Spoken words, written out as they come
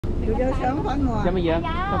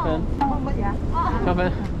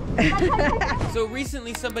So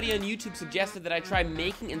recently somebody on YouTube suggested that I try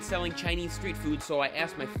making and selling Chinese street food, so I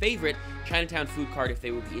asked my favorite Chinatown food cart if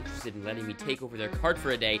they would be interested in letting me take over their cart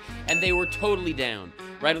for a day, and they were totally down.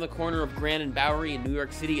 Right on the corner of Grand and Bowery in New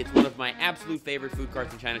York City, it's one of my absolute favorite food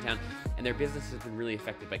carts in Chinatown, and their business has been really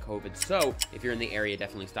affected by COVID, so if you're in the area,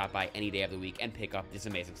 definitely stop by any day of the week and pick up this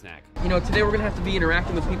amazing snack. You know, today we're gonna have to be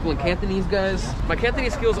interacting with people in Cantonese, guys. My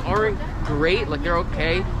Cantonese skills aren't great, like they're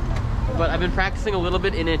okay, but I've been practicing a little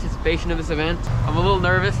bit in anticipation of this event. I'm a little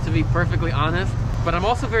nervous, to be perfectly honest, but I'm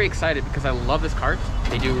also very excited because I love this cart.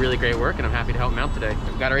 They do really great work, and I'm happy to help them out today.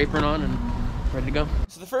 We've got our apron on and ready to go.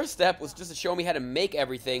 So the first step was just to show me how to make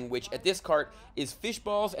everything, which at this cart is fish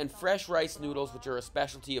balls and fresh rice noodles, which are a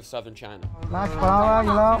specialty of southern China. Nice flour,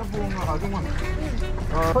 you know.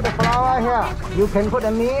 Put the flour here. You can put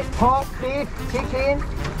the meat, pork, beef, chicken,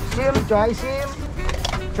 shrimp, dry shrimp,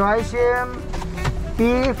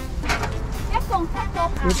 beef.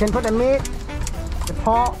 You can put the meat, the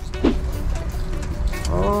pork.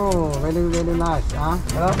 Oh, very, very nice.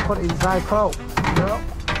 Put inside coke.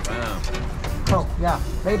 Coke, yeah.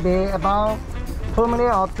 Maybe about 2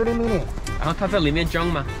 minutes or 3 minutes. 然后它在里面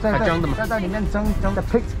蒸吗？它蒸的吗？在里面蒸 the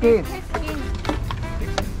pig skin.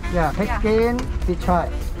 Yeah, pig skin. Detroit.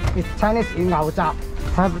 It's Chinese 牛雜.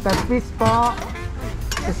 Have the fish ball,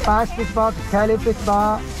 the spice fish ball, the curry fish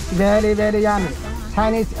ball. Very, very yummy.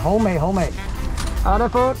 Chinese 好味好味. Other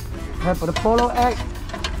food have the polo egg.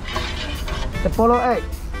 The polo egg.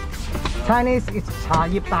 Chinese is 茶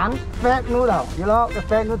葉蛋 fat noodle. You know the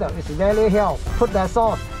fat noodle is very healthy. Put the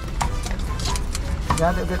sauce.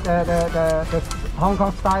 Yeah, the Hong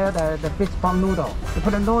Kong style the fish ball noodle. You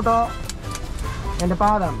put the noodle in the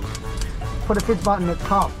bottom. Put the fish ball in the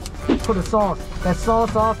top. Put the sauce. The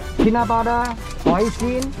sauce, peanut butter,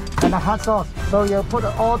 hoisin, and the hot sauce. So you put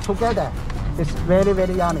it all together. It's very,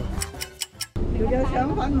 very yummy. 有乜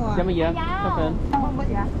嘢啊？咖啡。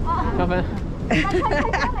咖啡。佢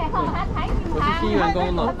係新員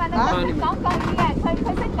工咯。講國語嘅，佢識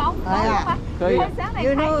講廣東話。佢想嚟體驗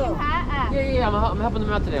下啊。Yeah, I'm helping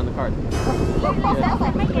them out today on the card. 你想食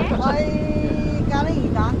乜嘢？我咖喱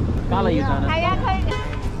魚蛋。咖喱魚蛋啊？係啊，佢。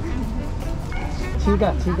七個。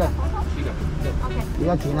OK。比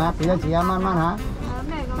較錢啊，慢慢嚇。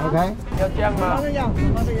OK。要醬嗎？什麼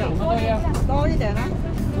都要。多一點啦。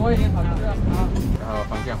多一點好吃啊。然後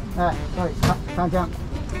放醬。哎，對，放醬。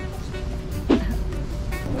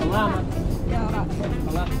好辣吗？要了。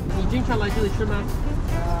好了，你经常来这里吃吗？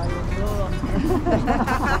有时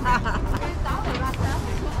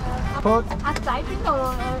候。阿仔邊度？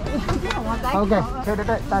同我仔。OK， 對，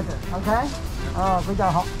帶住。OK。哦，比較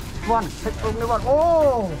好。One, take only one.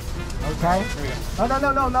 Oh. Okay.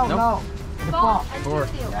 No. The fork. Fork.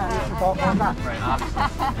 Yeah, fork. Right,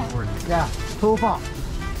 opposite. Yeah, 2 fork.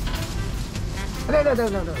 No.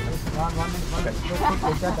 One. Okay.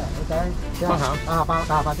 Okay.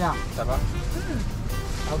 打包。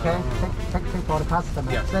Okay. Take for the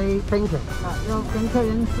customer. Say thank you. 要跟客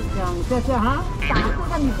人讲谢谢哈。打这个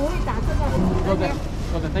你不会打这个。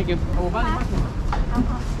Okay, thank you. 我帮你换。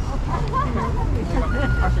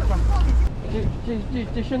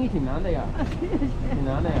这生意挺难的呀，挺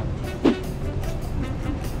难的呀。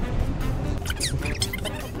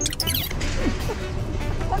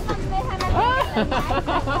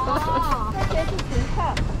这些是食客，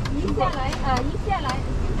一下来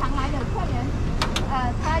经常来的客人，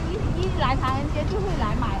他一来唐人街就会来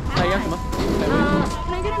买。他要什么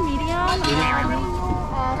？Can I get a medium?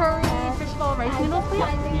 Curry fish ball rice noodles, please.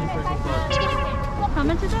 How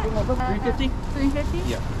much is it? $3.50. $3.50?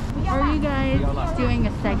 Yeah. Are you guys doing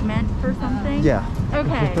a segment for something? Yeah.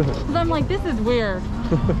 Okay. Because I'm like, this is weird.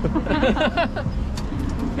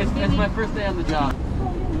 It's my first day on the job.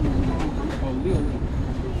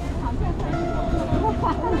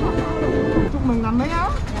 Chúc mừng năm mới á.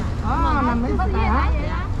 Năm mới phải hả?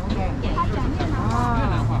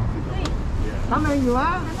 Cảm ơn nhiều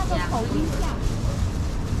á.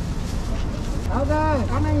 Ok,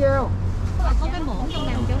 cảm ơn nhiều. Có cái muỗng trong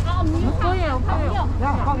này kiểu có ống có nhiều.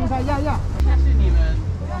 Yeah, 放一下呀。谢谢你们。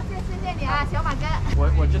谢谢你啊，小马哥。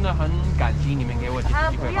我真的很感激你们给我这个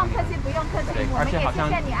机会。不用客气。对，而且好像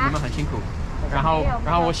你们很辛苦。然后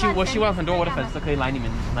我希望很多我的粉丝可以来你们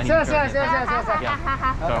这里。谢。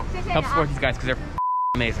So help support these guys because they're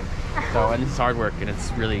amazing. So and this is hard work and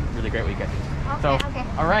it's really great what you get. So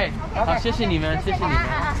all right, 好，谢谢你们。All right,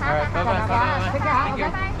 bye.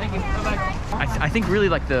 Thank you. Bye. I think really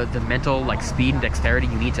like the mental like speed and dexterity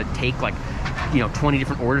you need to take like 20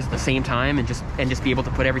 different orders at the same time and just be able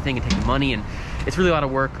to put everything and take the money, and it's really a lot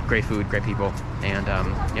of work. Great food, great people, and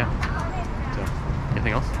yeah. So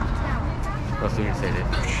anything else? What else do we say?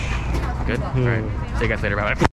 Good? All right. See you guys later. Bye-bye.